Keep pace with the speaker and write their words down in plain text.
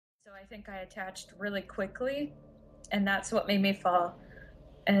I think I attached really quickly, and that's what made me fall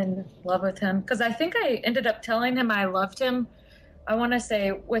in love with him. Because I think I ended up telling him I loved him, I want to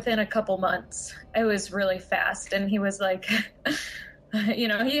say within a couple months. It was really fast, and he was like,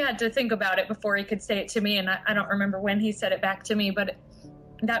 he had to think about it before he could say it to me, and I don't remember when he said it back to me, but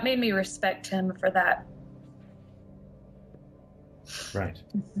that made me respect him for that. Right.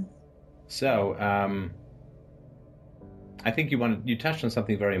 So, I think you touched on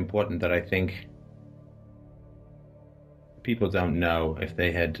something very important that I think people don't know if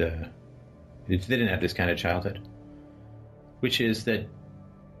they didn't have this kind of childhood, which is that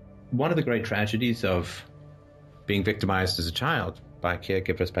one of the great tragedies of being victimized as a child by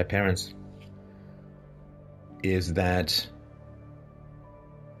caregivers, by parents, is that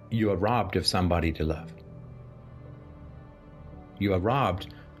you are robbed of somebody to love. You are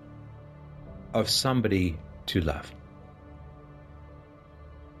robbed of somebody to love.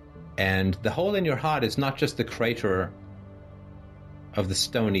 And the hole in your heart is not just the crater of the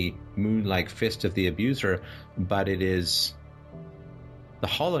stony, moon-like fist of the abuser, but it is the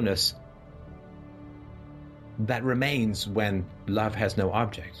hollowness that remains when love has no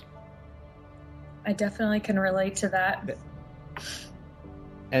object. I definitely can relate to that.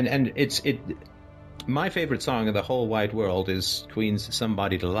 And my favorite song in the whole wide world is Queen's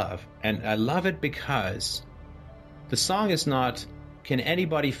Somebody to Love. And I love it because the song is not, can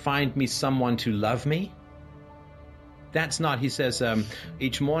anybody find me someone to love me? That's not, he says,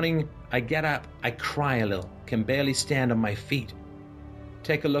 each morning I get up, I cry a little, can barely stand on my feet.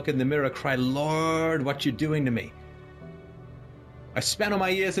 Take a look in the mirror, cry, Lord, what you doing to me? I spent all my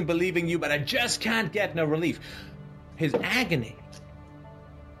years in believing you, but I just can't get no relief. His agony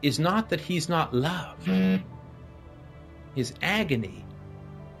is not that he's not loved. His agony,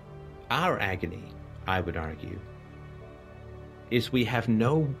 our agony, I would argue, is we have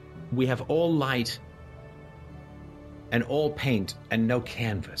all light and all paint and no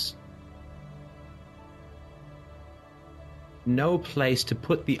canvas. No place to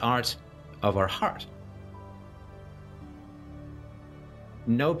put the art of our heart.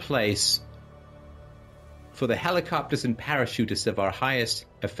 No place for the helicopters and parachutists of our highest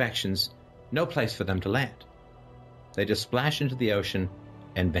affections, no place for them to land. They just splash into the ocean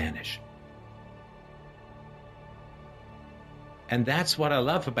and vanish. And that's what I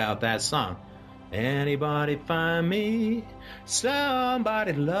love about that song. Anybody find me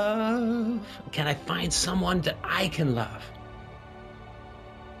somebody to love? Can I find someone that I can love?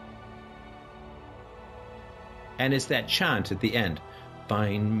 And it's that chant at the end.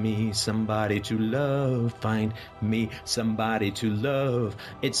 Find me somebody to love. Find me somebody to love.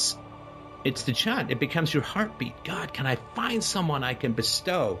 It's the chant. It becomes your heartbeat. God, can I find someone I can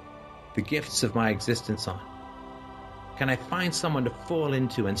bestow the gifts of my existence on? Can I find someone to fall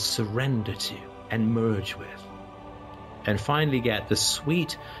into and surrender to and merge with? And finally get the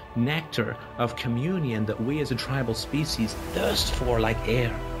sweet nectar of communion that we as a tribal species thirst for like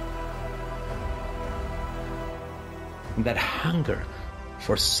air. That hunger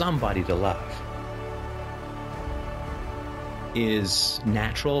for somebody to love is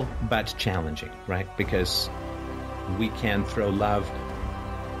natural but challenging, right? Because we can throw love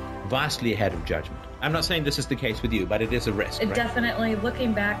vastly ahead of judgment. I'm not saying this is the case with you, but it is a risk. Right? Definitely.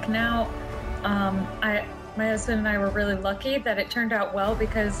 Looking back now, my husband and I were really lucky that it turned out well,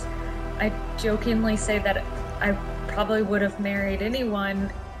 because I jokingly say that I probably would have married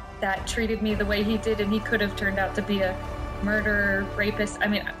anyone that treated me the way he did, and he could have turned out to be a murderer, rapist. I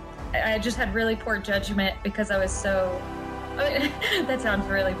mean, I just had really poor judgment because I was so... that sounds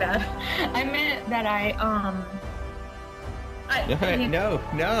really bad. I meant that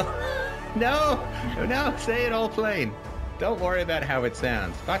No, say it all plain. Don't worry about how it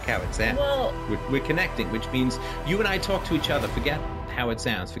sounds. Fuck how it sounds. Well, we're connecting, which means you and I talk to each other. Forget how it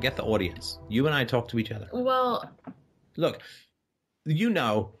sounds. Forget the audience. You and I talk to each other. Well, look, you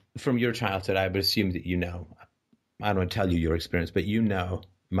know from your childhood, I would assume that you know. I don't want to tell you your experience, but you know,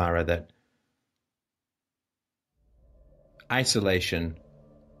 Mara, that isolation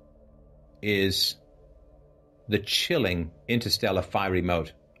is the chilling interstellar fiery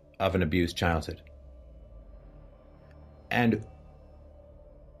mote of an abused childhood. And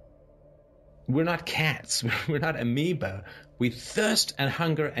we're not cats. We're not amoeba. We thirst and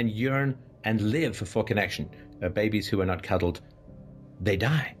hunger and yearn and live for connection. Babies who are not cuddled, they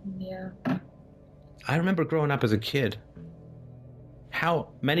die. Yeah. I remember growing up as a kid, how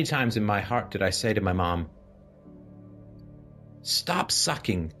many times in my heart did I say to my mom, stop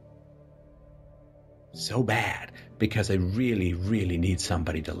sucking so bad because I really, really need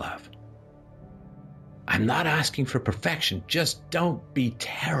somebody to love. I'm not asking for perfection. Just don't be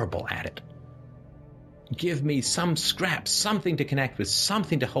terrible at it. Give me some scraps, something to connect with,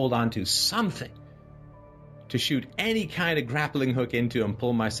 something to hold on to, something to shoot any kind of grappling hook into and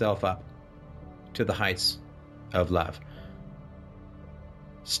pull myself up to the heights of love.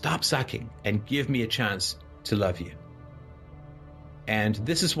 Stop sucking and give me a chance to love you. And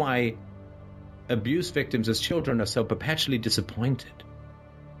this is why abuse victims as children are so perpetually disappointed.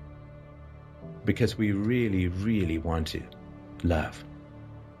 Because we really, really want to love.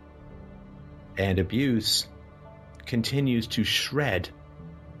 And abuse continues to shred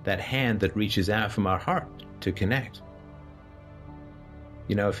that hand that reaches out from our heart to connect.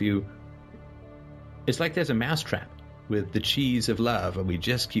 You know, it's like there's a mousetrap with the cheese of love, and we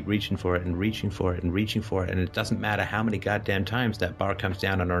just keep reaching for it and reaching for it and reaching for it, and it doesn't matter how many goddamn times that bar comes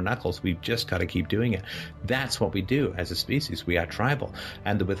down on our knuckles, we've just got to keep doing it. That's what we do as a species. We are tribal,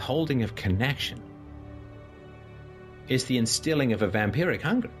 and the withholding of connection is the instilling of a vampiric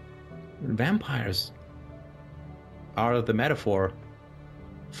hunger. Vampires are the metaphor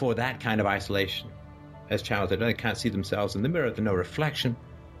for that kind of isolation. As childhood, they can't see themselves in the mirror, there's no reflection.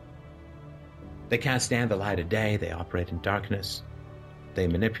 They can't stand the light of day, they operate in darkness, they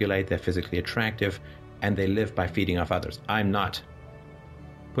manipulate, they're physically attractive, and they live by feeding off others. I'm not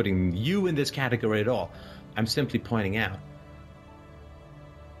putting you in this category at all. I'm simply pointing out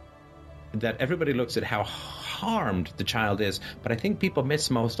that everybody looks at how harmed the child is, but I think people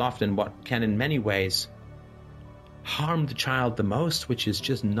miss most often what can in many ways harm the child the most, which is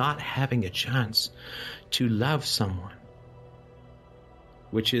just not having a chance to love someone,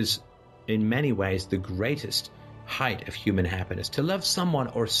 which is in many ways the greatest height of human happiness, to love someone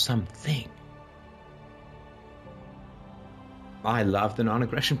or something. I love the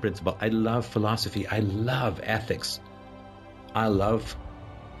non-aggression principle. I love philosophy. I love ethics. I love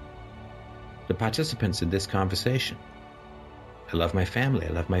the participants in this conversation. I love my family.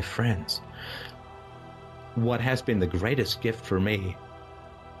 I love my friends. What has been the greatest gift for me,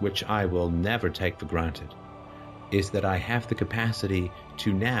 which I will never take for granted, is that I have the capacity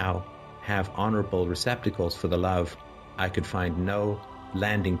to now have honorable receptacles for the love I could find no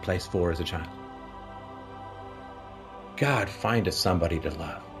landing place for as a child. God, find us somebody to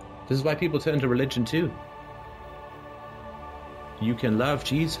love. This is why people turn to religion too. You can love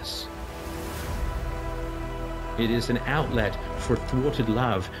Jesus. It is an outlet for thwarted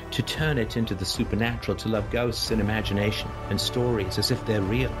love to turn it into the supernatural, to love ghosts and imagination and stories as if they're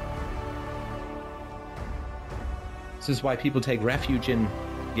real. This is why people take refuge in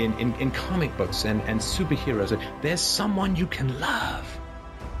comic books and superheroes. There's someone you can love,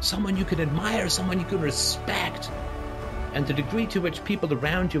 someone you can admire, someone you can respect. And the degree to which people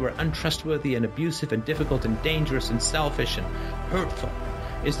around you are untrustworthy and abusive and difficult and dangerous and selfish and hurtful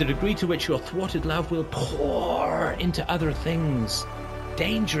is the degree to which your thwarted love will pour into other things,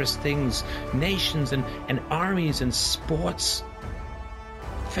 dangerous things, nations and armies and sports,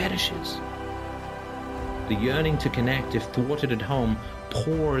 fetishes. The yearning to connect, if thwarted at home,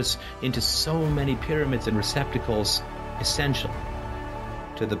 pours into so many pyramids and receptacles essential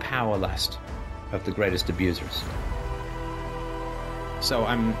to the power lust of the greatest abusers. So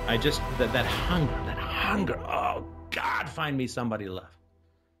that hunger, oh God, find me somebody to love.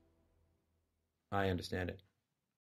 I understand it.